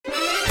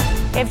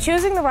If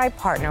choosing the right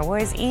partner were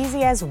as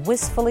easy as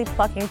wistfully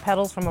plucking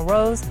petals from a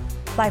rose,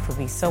 life would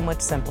be so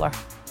much simpler.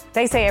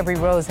 They say every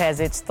rose has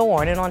its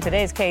thorn, and on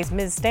today's case,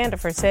 Ms.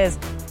 Standifer says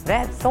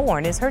that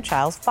thorn is her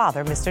child's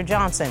father, Mr.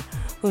 Johnson,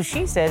 who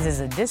she says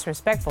is a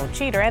disrespectful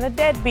cheater and a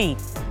deadbeat.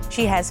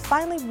 She has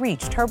finally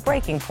reached her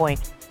breaking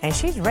point, and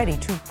she's ready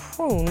to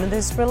prune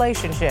this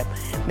relationship.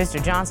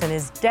 Mr. Johnson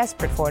is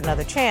desperate for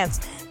another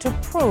chance to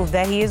prove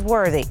that he is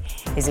worthy.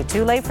 Is it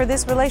too late for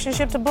this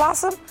relationship to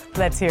blossom?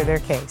 Let's hear their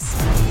case.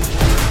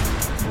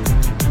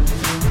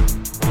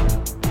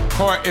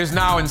 Court is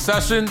now in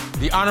session.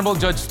 The Honorable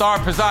Judge Starr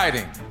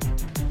presiding.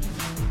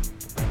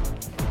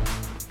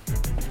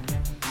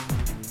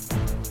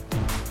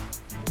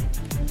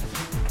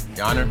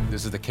 Your Honor,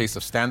 this is the case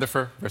of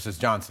Standifer versus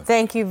Johnson.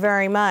 Thank you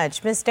very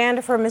much. Ms.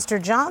 Standifer,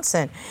 Mr.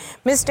 Johnson.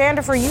 Ms.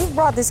 Standifer, you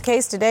brought this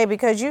case today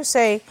because you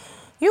say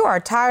you are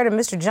tired of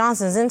Mr.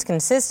 Johnson's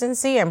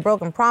inconsistency and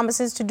broken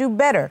promises to do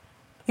better.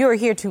 You are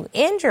here to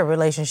end your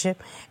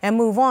relationship and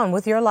move on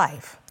with your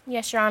life.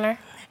 Yes, Your Honor.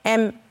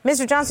 And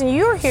Mr. Johnson,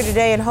 you are here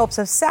today in hopes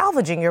of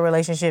salvaging your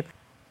relationship.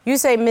 You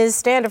say Ms.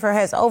 Standifer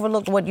has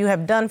overlooked what you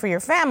have done for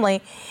your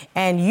family,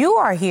 and you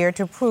are here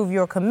to prove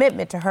your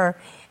commitment to her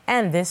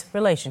and this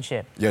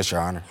relationship. Yes, Your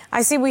Honor.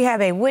 I see we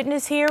have a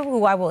witness here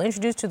who I will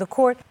introduce to the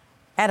court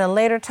at a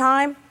later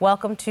time.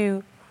 Welcome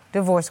to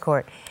divorce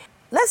court.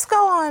 Let's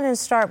go on and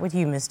start with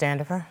you, Ms.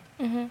 Standifer.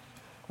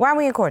 Why are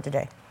we in court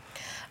today?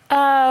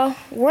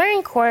 We're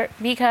in court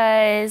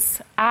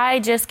because I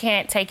just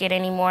can't take it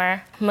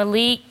anymore.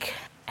 Malik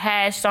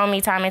has shown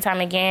me time and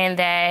time again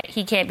that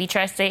he can't be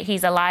trusted.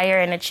 He's a liar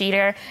and a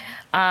cheater.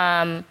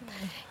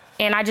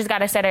 And I just got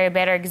to set a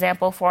better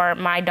example for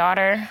my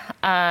daughter.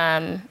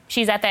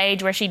 She's at the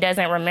age where she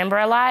doesn't remember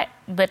a lot,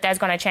 but that's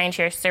going to change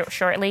here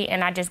shortly.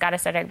 And I just got to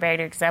set a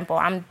better example.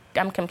 I'm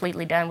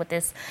completely done with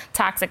this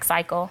toxic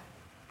cycle.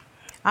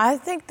 I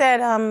think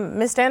that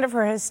Ms.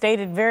 Standifer has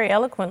stated very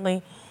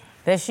eloquently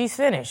that she's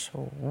finished.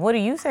 What do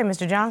you say,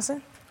 Mr.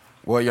 Johnson?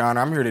 Well, Your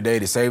Honor, I'm here today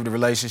to save the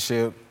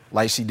relationship.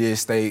 Like she did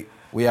state,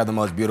 we have the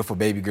most beautiful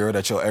baby girl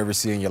that you'll ever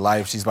see in your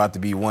life. She's about to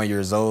be 1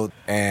 year old.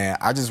 And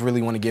I just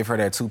really want to give her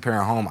that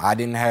two-parent home I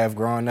didn't have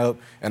growing up.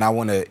 And I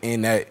want to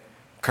end that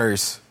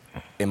curse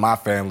in my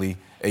family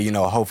and, you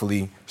know,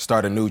 hopefully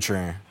start a new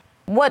trend.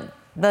 What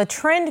the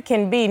trend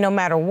can be, no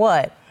matter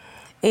what,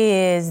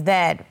 is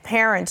that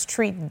parents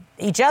treat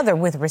each other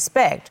with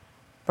respect,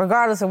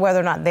 regardless of whether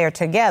or not they're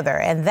together.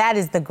 And that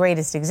is the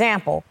greatest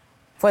example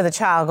for the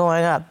child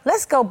growing up.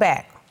 Let's go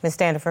back, Ms.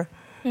 Standifer.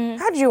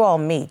 How did you all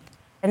meet?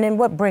 And then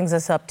what brings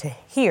us up to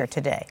here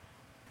today?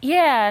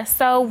 Yeah,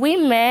 so we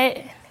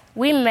met.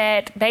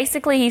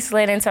 Basically, he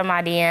slid into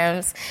my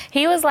DMs.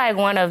 He was like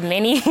one of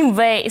many,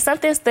 but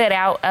something stood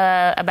out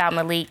about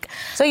Malik.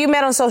 So you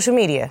met on social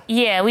media?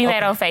 Yeah, we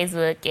met on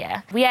Facebook,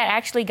 yeah. We had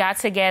actually got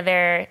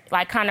together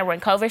like kind of when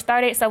COVID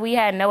started, so we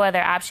had no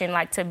other option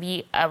like to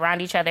be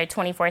around each other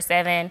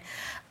 24/7.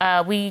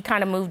 We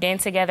kind of moved in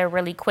together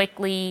really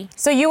quickly.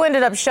 So you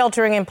ended up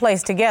sheltering in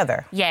place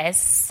together?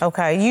 Yes.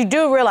 Okay. You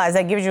do realize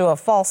that gives you a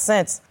false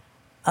sense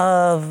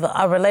of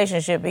a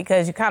relationship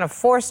because you're kind of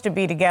forced to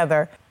be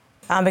together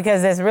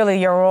because that's really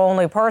your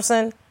only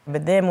person.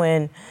 But then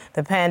when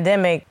the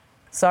pandemic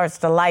starts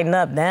to lighten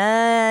up,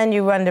 then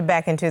you run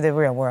back into the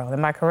real world.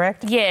 Am I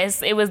correct?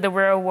 Yes, it was the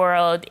real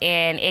world,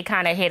 and it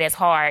kind of hit us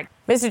hard.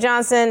 Mr.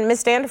 Johnson, Ms.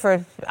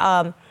 Standifer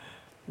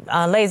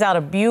lays out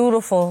a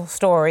beautiful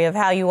story of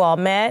how you all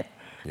met.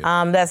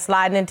 Yeah. That's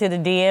sliding into the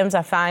DMs.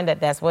 I find that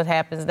that's what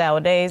happens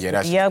nowadays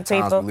with young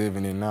people. Times we're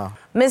living in now.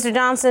 Mr.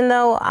 Johnson,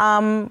 though,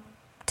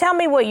 tell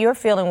me what your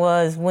feeling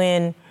was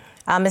when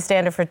Ms.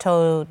 Standifer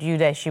told you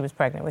that she was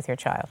pregnant with your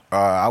child.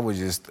 I was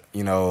just,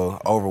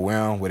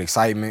 overwhelmed with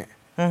excitement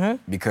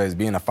because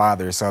being a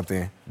father is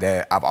something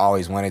that I've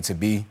always wanted to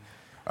be.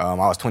 I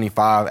was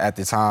 25 at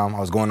the time. I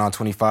was going on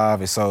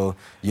 25. And so,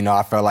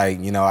 I felt like,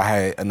 I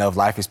had enough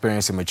life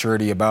experience and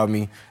maturity about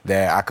me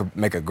that I could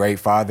make a great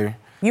father.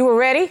 You were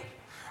ready?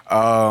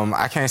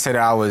 I can't say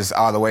that I was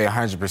all the way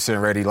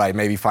 100% ready, like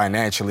maybe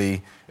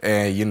financially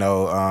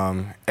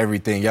and,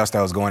 everything else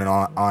that was going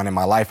on in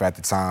my life at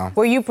the time.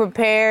 Were you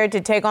prepared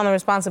to take on the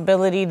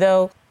responsibility,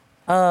 though,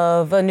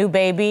 of a new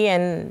baby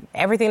and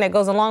everything that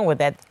goes along with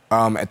that?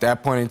 At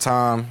that point in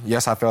time,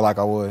 yes, I felt like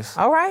I was.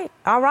 All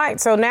right.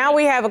 So now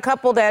we have a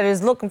couple that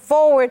is looking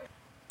forward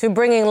to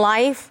bringing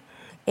life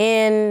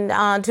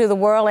into the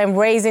world and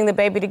raising the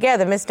baby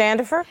together. Ms.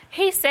 Standifer?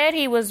 He said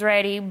he was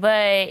ready,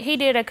 but he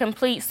did a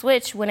complete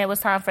switch when it was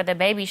time for the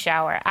baby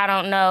shower. I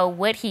don't know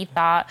what he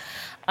thought.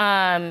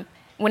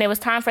 When it was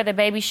time for the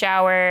baby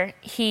shower,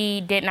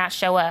 he did not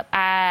show up.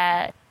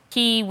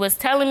 He was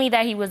telling me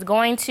that he was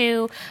going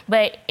to,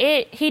 but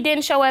he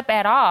didn't show up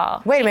at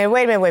all. Wait a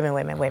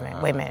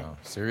minute.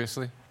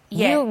 Seriously?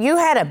 Yeah. You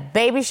had a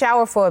baby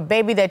shower for a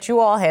baby that you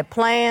all had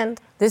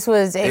planned? This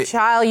was a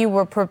child you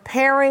were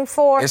preparing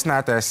for? It's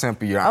not that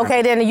simple, Your Honor.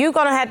 Okay, then you're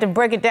going to have to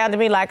break it down to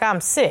me like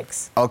I'm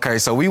 6. Okay,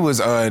 so we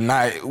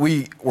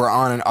were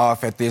on and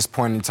off at this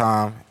point in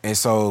time. And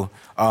so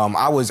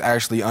I was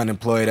actually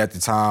unemployed at the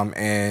time,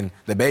 and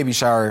the baby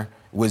shower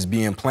was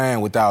being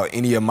planned without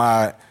any of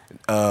my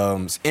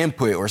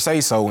input or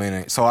say so in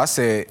it. So I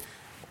said,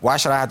 why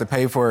should I have to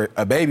pay for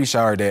a baby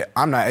shower that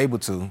I'm not able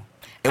to?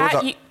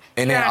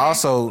 And then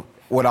also,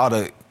 with all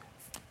the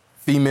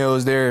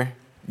females there,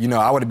 you know,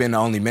 I would have been the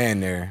only man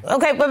there.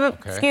 Okay, but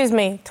excuse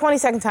me,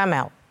 20-second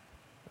timeout.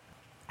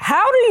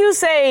 How do you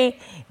say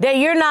that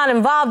you're not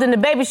involved in the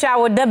baby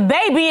shower? The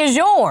baby is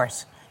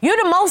yours. You're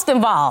the most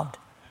involved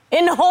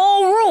in the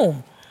whole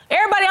room.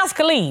 Everybody else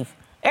can leave.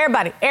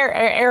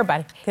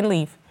 Everybody can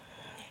leave.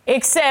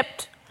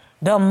 Except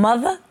the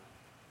mother,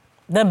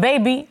 the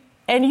baby,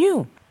 and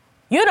you.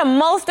 You're the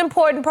most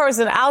important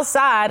person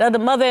outside of the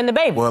mother and the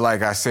baby. Well,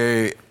 like I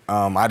said,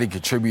 I didn't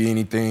contribute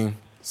anything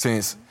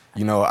since,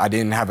 you know, I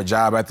didn't have a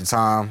job at the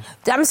time.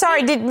 I'm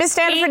sorry, Ms.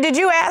 Standifer, did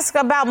you ask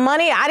about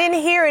money? I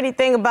didn't hear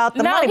anything about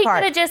the money part. No, he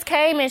could have just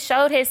came and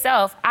showed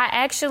himself. I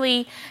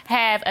actually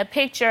have a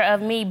picture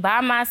of me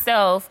by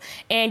myself,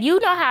 and you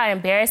know how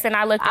embarrassing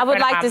I look in front of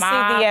my mom, see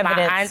the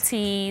evidence. my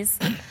aunties.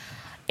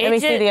 Let me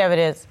see the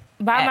evidence.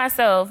 By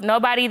myself,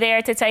 nobody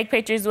there to take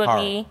pictures with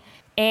me.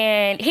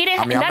 And he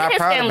didn't. None of his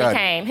family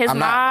came. His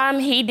mom,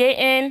 he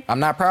didn't. I'm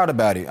not proud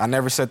about it. I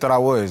never said that I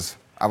was.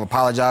 I've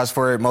apologized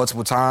for it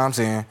multiple times,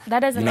 and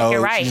that doesn't make it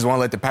right. You just want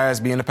to let the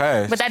past be in the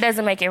past. But that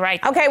doesn't make it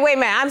right. Okay, wait a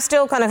minute. I'm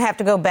still going to have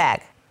to go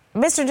back.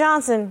 Mr.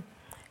 Johnson,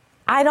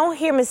 I don't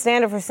hear Ms.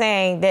 Standifer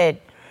saying that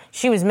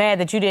she was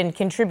mad that you didn't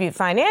contribute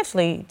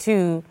financially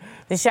to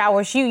the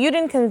shower. You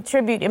didn't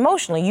contribute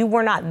emotionally. You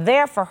were not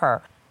there for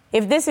her.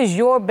 If this is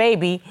your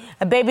baby,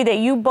 a baby that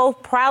you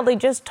both proudly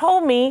just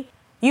told me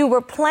you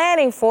were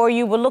planning for,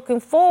 you were looking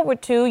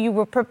forward to, you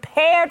were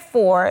prepared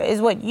for,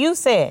 is what you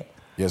said.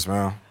 Yes,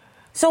 ma'am.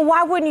 So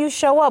why wouldn't you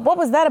show up? What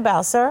was that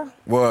about, sir?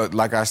 Well,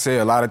 like I said,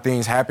 a lot of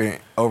things happened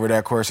over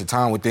that course of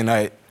time. Within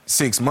that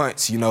 6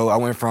 months, you know, I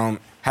went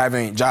from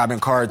having job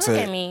and car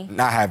to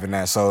not having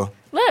that, so.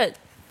 Look,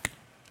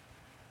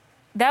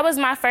 that was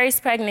my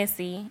first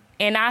pregnancy,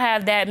 and I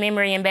have that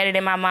memory embedded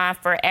in my mind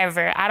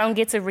forever. I don't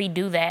get to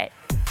redo that.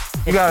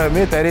 You gotta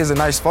admit that is a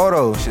nice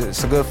photo.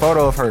 It's a good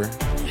photo of her.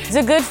 It's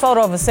a good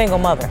photo of a single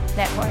mother.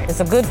 That part. It's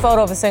a good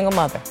photo of a single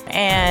mother.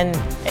 And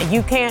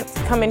you can't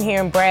come in here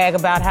and brag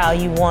about how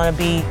you want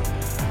to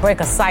break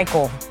a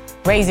cycle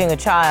raising a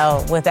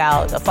child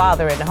without a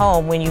father at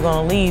home when you're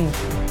going to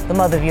leave the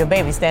mother of your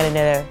baby standing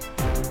there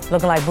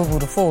looking like Boo Boo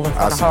the Fool in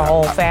front of her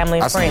whole family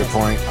and friends.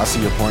 I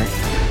see your point.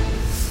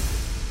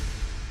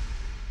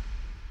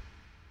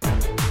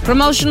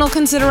 Promotional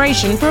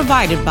consideration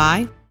provided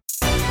by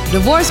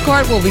Divorce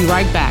Court. Will be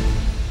right back.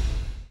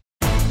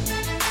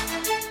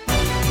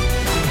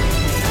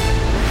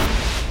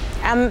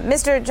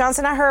 Mr.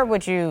 Johnson, I heard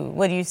what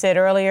you said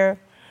earlier,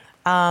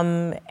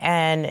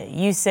 and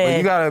you said... Well,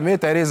 you gotta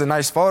admit that is a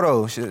nice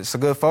photo. It's a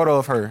good photo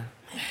of her.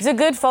 It's a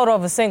good photo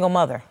of a single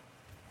mother.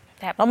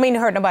 I don't mean to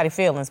hurt nobody's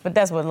feelings, but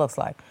that's what it looks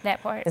like.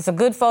 That part. It's a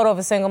good photo of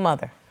a single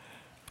mother.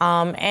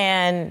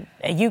 And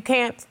you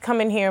can't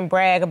come in here and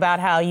brag about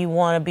how you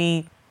want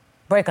to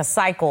break a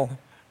cycle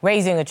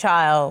raising a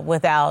child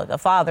without a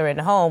father in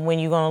the home when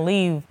you're going to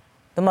leave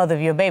the mother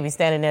of your baby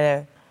standing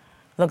there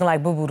looking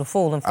like Boo Boo the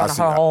Fool in front of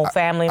her whole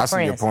family and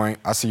friends.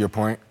 I see your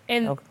point.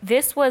 And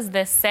this was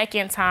the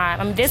second time.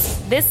 I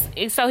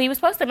mean, so he was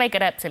supposed to make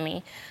it up to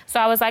me. So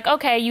I was like,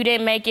 okay, you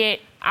didn't make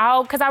it.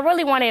 Because I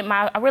really wanted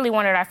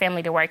our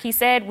family to work. He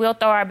said, we'll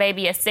throw our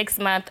baby a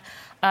 6-month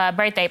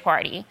birthday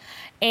party.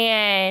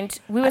 And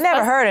I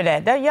never heard of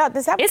that.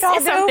 Is that what y'all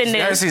do? Something new.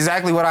 That's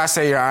exactly what I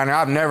say, Your Honor.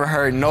 I've never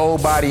heard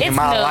nobody in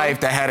my life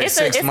that had a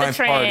 6-month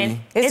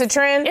party. It's a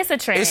trend? It's a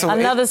trend.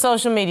 Another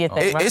social media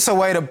thing, right? It's a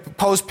way to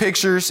post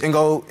pictures and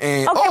go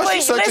and,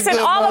 she's such a good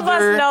all mother.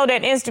 of us know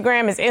that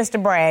Instagram is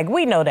Insta-brag.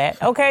 We know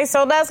that, okay?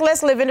 So let's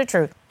live in the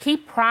truth. He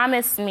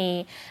promised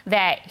me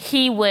that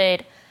he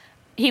would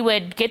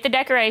get the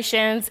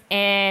decorations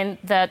and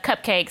the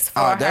cupcakes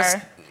for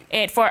her.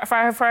 For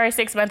her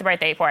 6-month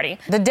birthday party.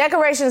 The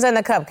decorations and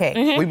the cupcake.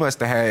 Mm-hmm. We must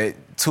have had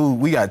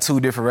we got two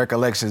different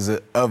recollections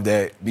of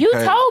that. You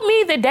told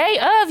me the day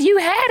of you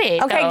had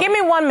it. Okay, give me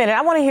 1 minute.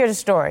 I want to hear the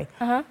story.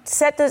 Uh-huh.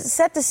 Set the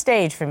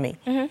stage for me.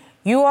 Mm-hmm.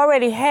 You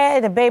already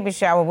had a baby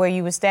shower where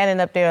you were standing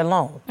up there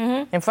alone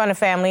in front of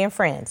family and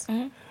friends.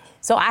 Mm-hmm.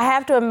 So I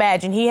have to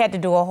imagine he had to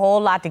do a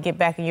whole lot to get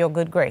back in your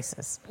good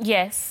graces.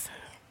 Yes.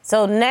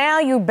 So now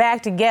you're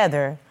back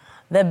together.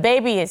 The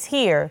baby is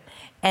here.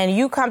 And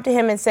you come to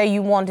him and say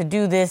you want to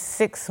do this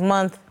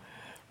 6-month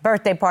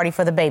birthday party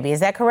for the baby. Is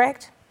that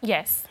correct?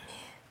 Yes.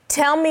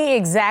 Tell me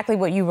exactly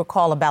what you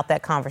recall about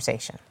that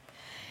conversation.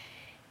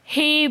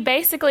 He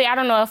basically, I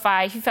don't know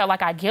if he felt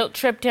like I guilt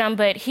tripped him,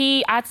 but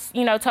I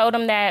told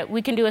him that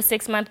we can do a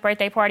 6-month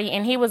birthday party,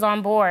 and he was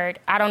on board.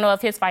 I don't know if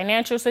his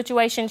financial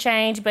situation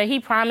changed, but he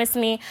promised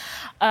me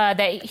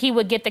that he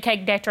would get the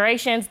cake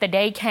decorations. The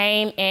day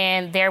came,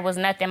 and there was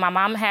nothing. My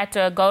mom had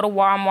to go to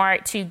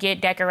Walmart to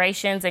get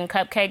decorations and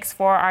cupcakes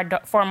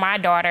for my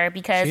daughter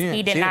because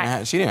he did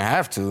not. She didn't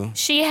have to.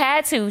 She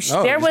had to.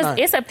 No,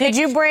 It's a picture. Did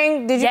you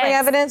bring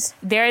evidence?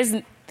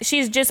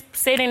 She's just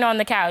sitting on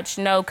the couch.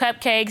 No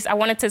cupcakes. I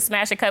wanted to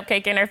smash a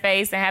cupcake in her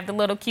face and have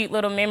the cute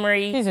little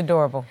memory. She's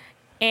adorable.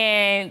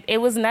 And it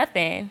was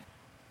nothing.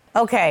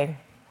 Okay.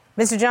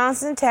 Mr.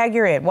 Johnson, tag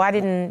your it. Why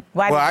didn't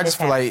I this just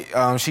feel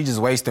happen? like she just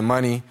wasting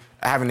money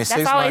having a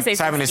always his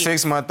having a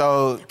excuse.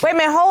 6-month-old. Wait a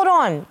minute, hold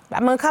on.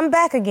 I'm going to come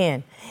back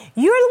again.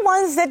 You're the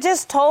ones that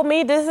just told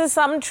me this is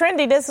something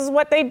trendy. This is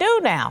what they do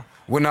now.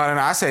 Well, no,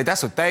 I said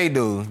that's what they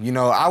do. You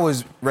know, I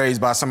was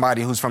raised by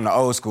somebody who's from the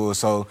old school,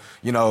 so,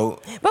 you know.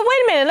 But wait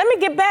a minute, let me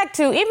get back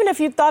to, even if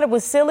you thought it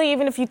was silly,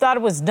 even if you thought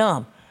it was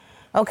dumb,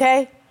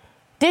 okay?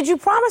 Did you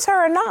promise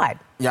her or not?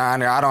 Your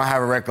Honor, I don't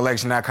have a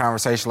recollection of that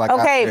conversation like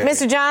Okay, I said.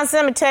 Mr. Johnson,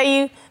 I'm going to tell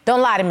you,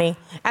 don't lie to me.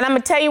 And I'm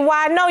going to tell you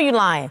why I know you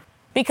lying.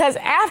 Because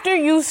after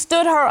you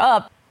stood her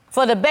up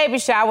for the baby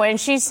shower and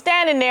she's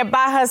standing there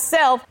by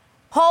herself,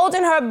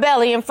 holding her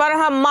belly in front of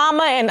her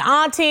mama and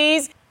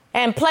aunties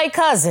and play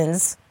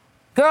cousins,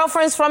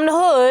 girlfriends from the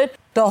hood,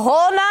 the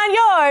whole 9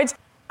 yards,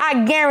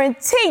 I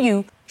guarantee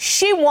you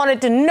she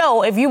wanted to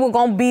know if you were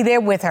going to be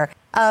there with her.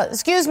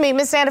 Excuse me,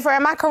 Ms. Standifer,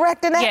 am I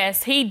correct in that?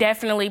 Yes, he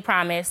definitely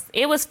promised.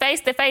 It was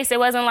face-to-face. It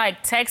wasn't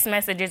like text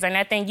messages or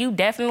nothing. You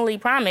definitely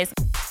promised.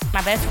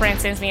 My best friend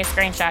sends me a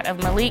screenshot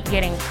of Malik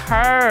getting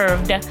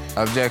curved.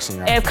 Objection,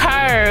 Your Honor.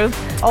 Curved.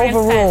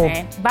 Overruled.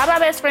 By my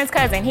best friend's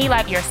cousin. He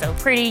like, you're so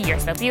pretty, you're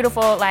so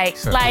beautiful. Like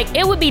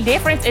it would be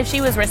different if she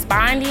was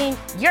responding.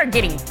 You're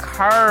getting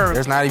curved.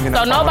 There's not even so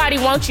a phone. nobody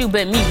wants you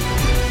but me.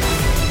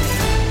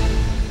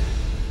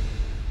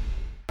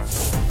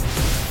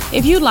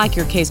 If you'd like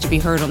your case to be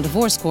heard on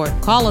divorce court,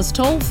 call us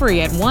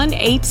toll-free at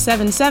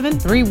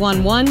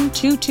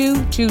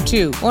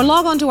 1-877-311-2222 or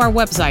log on to our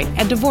website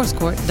at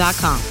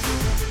divorcecourt.com.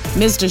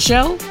 Missed a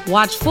show?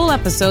 Watch full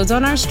episodes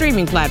on our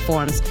streaming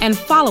platforms and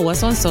follow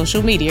us on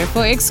social media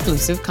for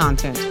exclusive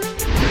content.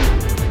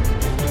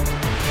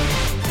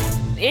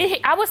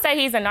 I would say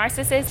he's a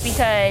narcissist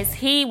because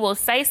he will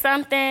say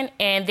something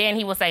and then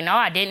he will say, no,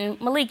 I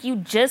didn't. Malik, you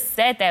just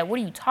said that. What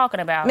are you talking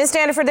about? Ms.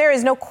 Standifer, there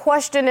is no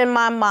question in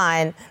my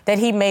mind that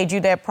he made you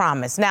that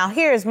promise. Now,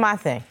 here's my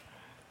thing.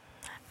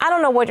 I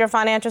don't know what your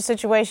financial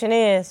situation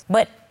is,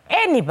 but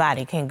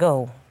anybody can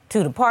go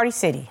to the Party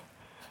City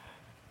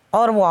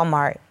or the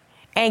Walmart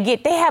and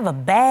they have a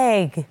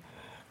bag,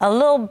 a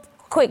little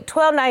quick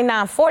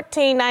 $12.99,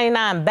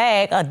 $14.99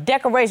 bag of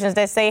decorations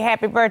that say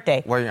happy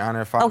birthday. Well, Your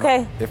Honor, if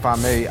I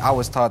may, I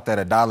was taught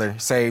that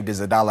 $1 saved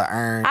is $1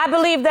 earned. I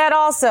believe that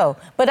also,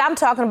 but I'm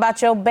talking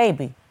about your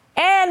baby.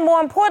 And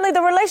more importantly,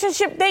 the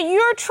relationship that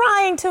you're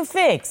trying to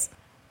fix.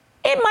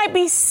 It might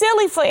be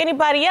silly for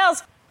anybody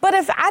else, but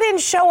if I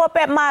didn't show up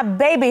at my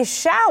baby's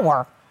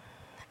shower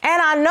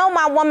and I know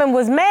my woman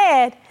was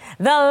mad,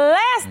 the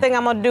last thing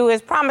I'm going to do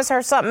is promise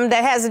her something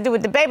that has to do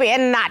with the baby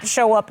and not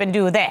show up and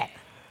do that.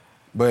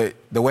 But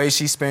the way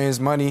she spends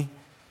money,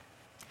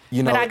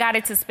 you know. But I got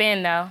it to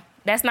spend, though.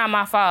 That's not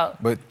my fault.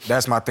 But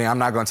that's my thing. I'm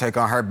not going to take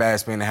on her bad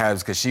spending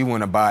habits because she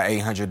want to buy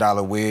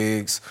 $800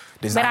 wigs,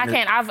 designer, but I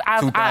can't. I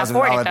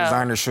afford it, though.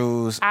 designer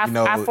shoes. I can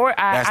afford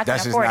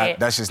it.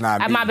 That's just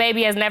not me. My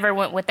baby has never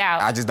went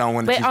without. I just don't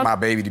want to teach my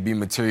baby to be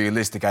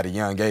materialistic at a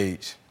young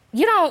age.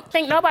 You don't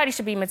think nobody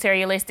should be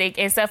materialistic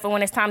except for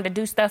when it's time to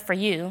do stuff for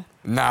you?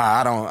 Nah,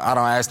 I don't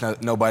ask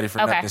nobody for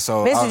nothing.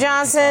 So, Mr.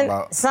 Johnson,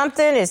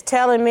 something is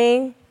telling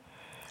me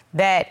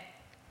that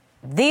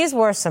these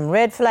were some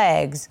red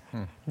flags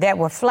that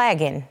were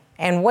flagging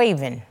and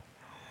waving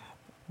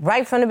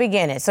right from the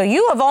beginning. So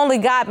you have only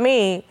got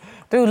me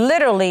through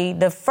literally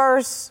the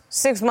first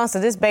 6 months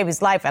of this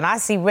baby's life, and I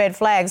see red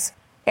flags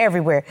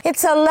everywhere.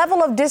 It's a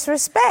level of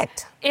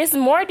disrespect. It's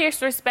more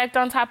disrespect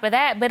on top of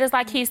that, but it's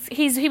like he was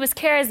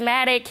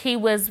charismatic, he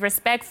was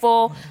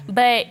respectful,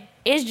 but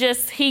it's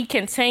just he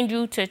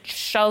continued to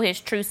show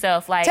his true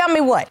self. Like, tell me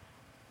what?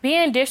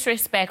 Being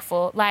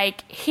disrespectful.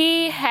 Like,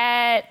 he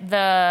had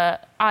the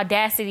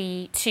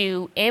audacity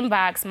to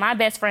inbox my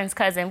best friend's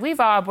cousin. We've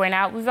all went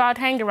out. We've all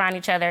hanged around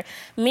each other.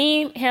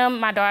 Me, him,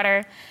 my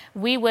daughter,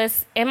 we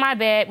was in my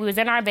bed. We was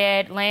in our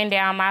bed, laying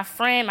down. My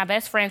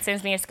best friend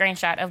sends me a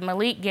screenshot of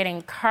Malik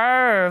getting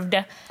curved.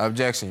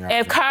 Objection, Your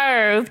Honor.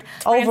 Curved.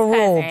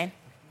 Overruled.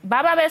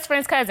 By my best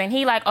friend's cousin.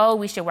 He like, oh,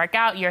 we should work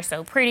out. You're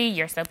so pretty.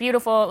 You're so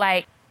beautiful.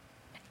 Like,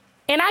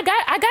 and I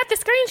got the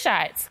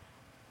screenshots.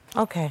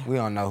 Okay. We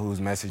don't know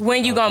whose message.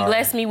 When you gonna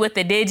bless me with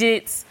the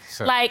digits?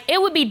 Sure. Like,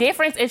 it would be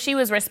different if she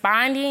was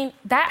responding.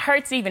 That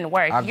hurts even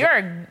worse.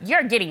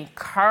 You're getting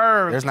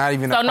curved. There's not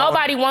even so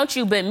nobody wants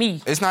you but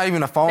me. It's not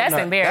even a phone number.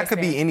 That's embarrassing. That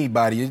could be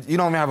anybody. You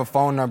don't even have a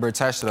phone number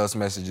attached to those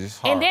messages.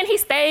 And then he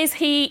stays.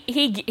 He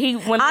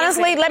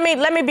honestly,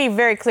 let me be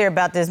very clear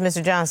about this,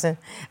 Mr. Johnson.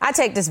 I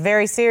take this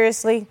very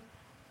seriously.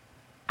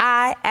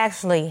 I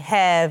actually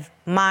have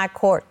my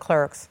court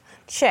clerks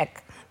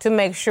check to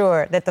make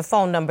sure that the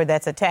phone number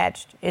that's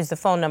attached is the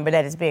phone number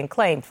that is being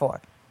claimed for.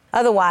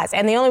 Otherwise,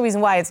 and the only reason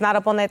why it's not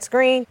up on that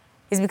screen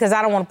is because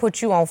I don't want to put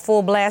you on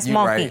full blast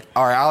monkey. Right.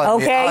 All right, I'll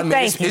admit,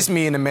 thank you. It's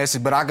me in the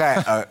message, but I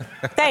got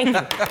thank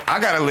you. I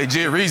got a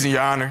legit reason,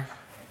 Your Honor.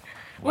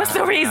 What's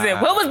the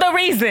reason? What was the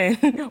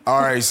reason?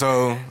 All right,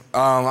 so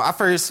I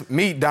first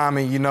meet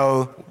Diamond,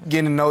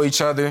 getting to know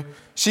each other.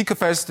 She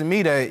confessed to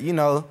me that,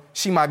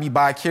 she might be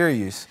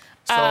bi-curious.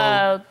 So,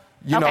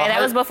 that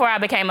was before I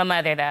became a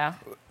mother, though.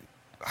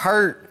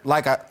 Her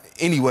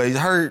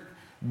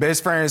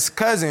best friend's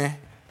cousin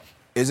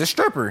is a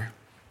stripper.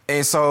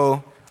 And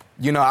so,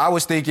 you know, I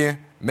was thinking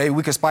maybe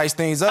we could spice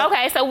things up.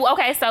 Okay,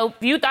 so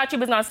you thought you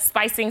was gonna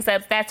spice things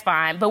up, that's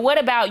fine. But what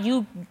about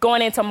you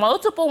going into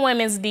multiple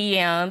women's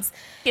DMs,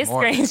 get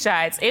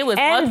screenshots? It was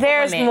and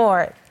there's women.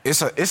 more.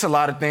 It's a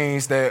lot of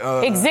things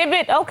that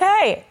Exhibit,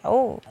 okay.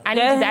 Oh, I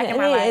need you back in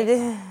my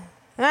life.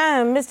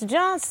 Mr.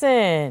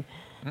 Johnson,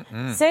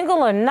 single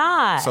or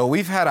not? So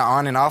we've had an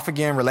on and off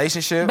again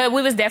relationship. But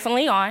we was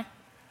definitely on.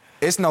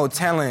 It's no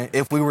telling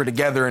if we were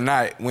together or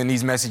not when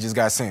these messages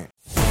got sent.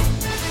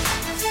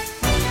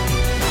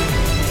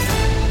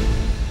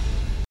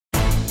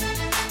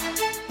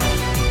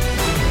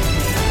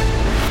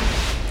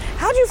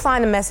 How'd you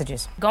find the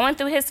messages? Going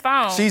through his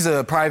phone. She's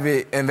a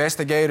private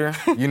investigator,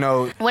 you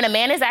know. When a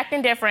man is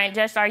acting different,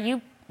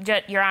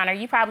 Your Honor,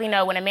 you probably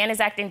know when a man is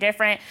acting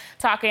different,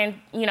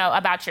 talking, you know,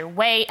 about your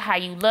weight, how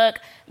you look,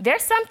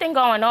 there's something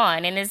going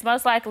on, and it's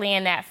most likely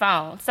in that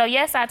phone. So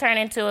yes, I turned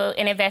into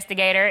an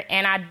investigator,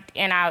 and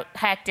I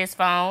hacked his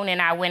phone,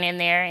 and I went in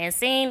there and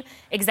seen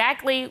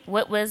exactly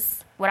what I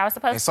was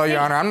supposed to see. So,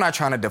 Your Honor, I'm not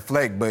trying to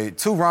deflect, but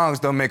two wrongs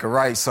don't make a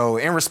right. So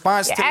in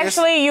response to this...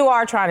 Actually, you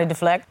are trying to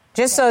deflect,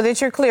 just so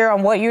that you're clear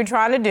on what you're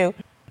trying to do,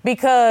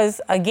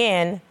 because,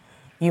 again,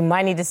 you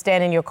might need to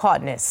stand in your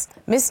caughtness.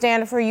 Ms.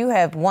 Standifer, you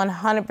have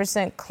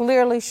 100%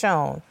 clearly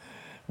shown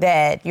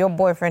that your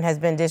boyfriend has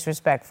been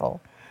disrespectful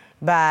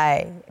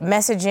by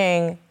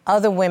messaging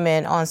other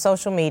women on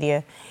social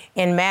media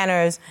in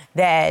manners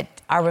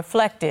that are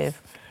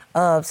reflective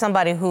of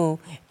somebody who,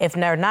 if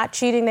they're not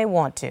cheating, they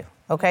want to,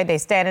 okay? They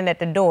standing at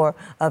the door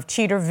of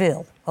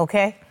Cheaterville,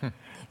 okay?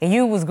 And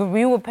you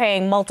were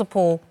paying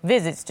multiple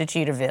visits to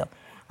Cheaterville.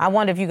 I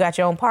wonder if you got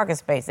your own parking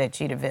space at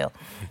Cheaterville.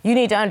 You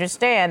need to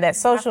understand that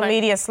social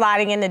media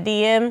sliding in the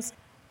DMs,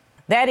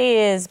 that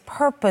is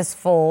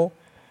purposeful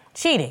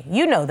cheating.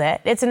 You know that.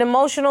 It's an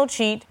emotional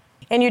cheat,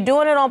 and you're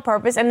doing it on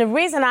purpose. And the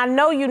reason I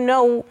know you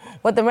know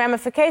what the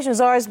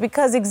ramifications are is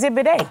because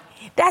Exhibit A.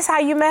 That's how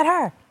you met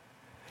her.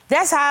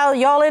 That's how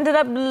y'all ended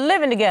up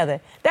living together.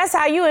 That's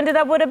how you ended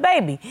up with a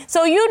baby.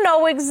 So you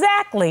know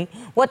exactly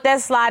what that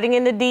sliding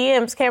in the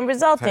DMs can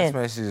result in. Text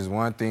message is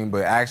one thing,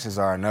 but actions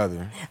are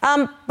another.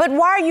 But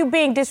why are you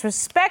being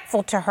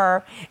disrespectful to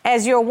her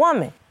as your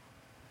woman?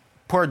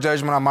 Poor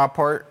judgment on my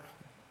part.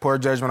 He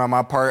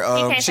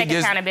can't take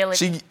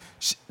accountability.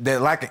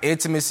 That lack of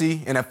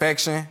intimacy and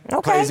affection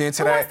plays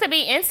into Who that. wants to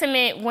be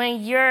intimate when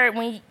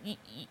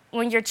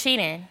you're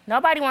cheating?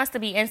 Nobody wants to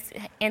be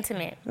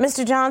intimate.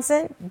 Mr.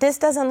 Johnson, this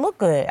doesn't look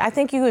good. I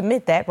think you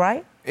admit that,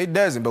 right? It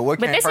doesn't, but what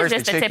came this first,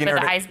 is just the tip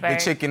of the iceberg.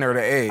 The chicken or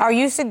the egg? Are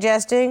you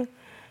suggesting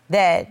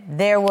that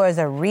there was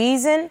a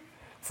reason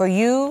for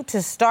you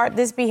to start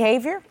this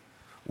behavior?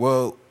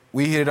 Well,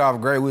 we hit it off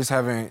great. We was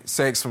having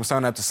sex from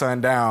sun up to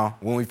sundown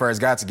when we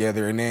first got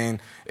together, and then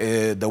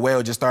the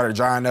well just started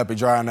drying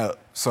up.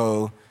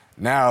 So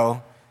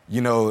now,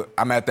 you know,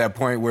 I'm at that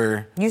point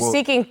where... You're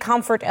seeking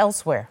comfort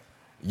elsewhere.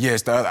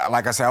 Yes,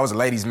 like I said, I was a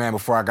ladies' man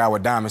before I got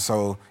with Diamond,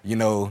 so, you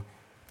know,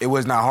 it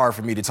was not hard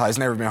for me to talk. It's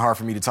never been hard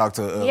for me to talk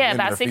to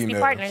about 60 females.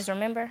 Partners,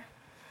 remember?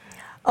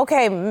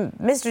 Okay,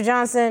 Mr.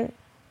 Johnson,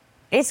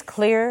 it's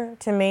clear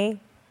to me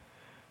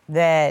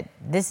that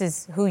this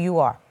is who you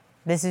are.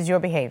 This is your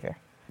behavior.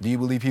 Do you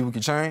believe people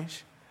can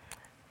change?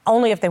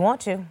 Only if they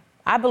want to.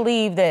 I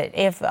believe that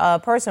if a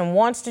person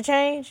wants to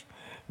change,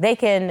 they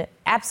can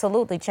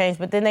absolutely change,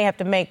 but then they have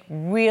to make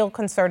real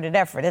concerted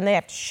effort, and they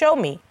have to show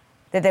me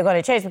that they're going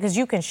to change, because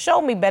you can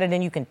show me better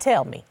than you can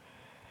tell me.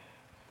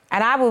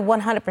 And I would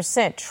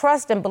 100%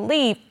 trust and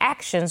believe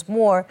actions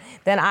more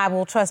than I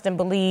will trust and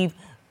believe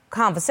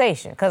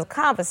conversation, because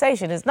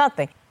conversation is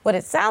nothing. What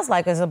it sounds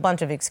like is a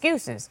bunch of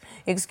excuses.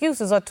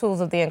 Excuses are tools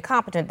of the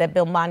incompetent that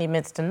build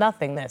monuments to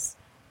nothingness.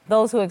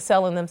 Those who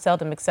excel in them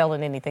seldom excel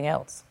in anything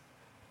else.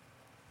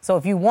 So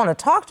if you want to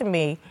talk to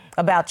me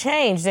about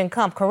change, then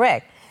come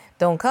correct.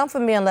 Don't come for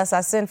me unless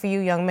I send for you,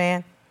 young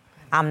man.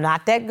 I'm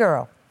not that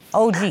girl.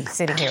 OG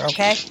sitting here,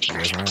 okay?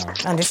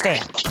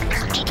 Understand.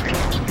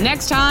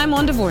 Next time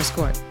on Divorce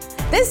Court.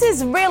 This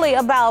is really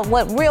about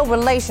what real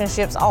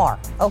relationships are,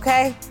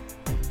 okay?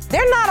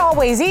 They're not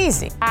always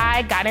easy.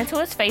 I got into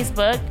his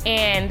Facebook,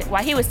 and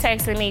while he was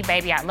texting me,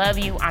 baby, I love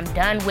you, I'm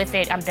done with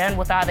it, I'm done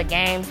with all the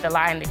games, the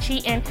lying, the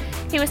cheating,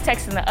 he was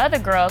texting the other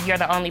girl, you're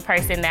the only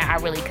person that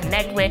I really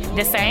connect with,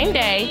 the same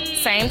day,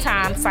 same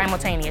time,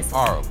 simultaneously.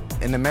 Horrible.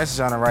 In the message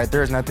on the right,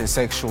 there's nothing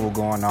sexual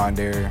going on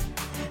there.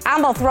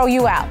 I'm gonna throw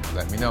you out.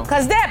 Let me know.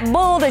 Because that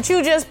bull that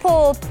you just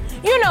pulled,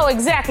 you know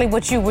exactly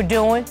what you were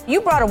doing. You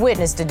brought a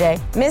witness today.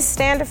 Miss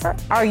Standifer,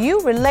 are you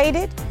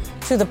related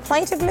to the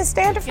plaintiff, Miss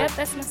Standifer? Yep,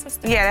 that's my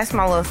sister. Yeah, that's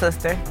my little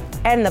sister.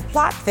 And the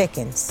plot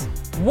thickens.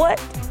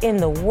 What in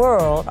the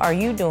world are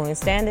you doing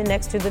standing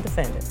next to the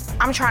defendant?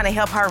 I'm trying to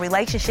help her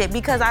relationship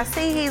because I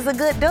see he's a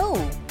good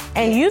dude.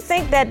 And you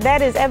think that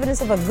that is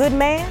evidence of a good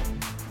man?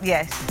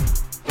 Yes.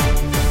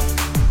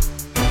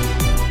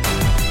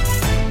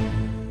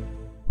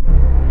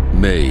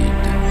 Made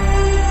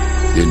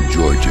in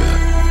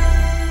Georgia.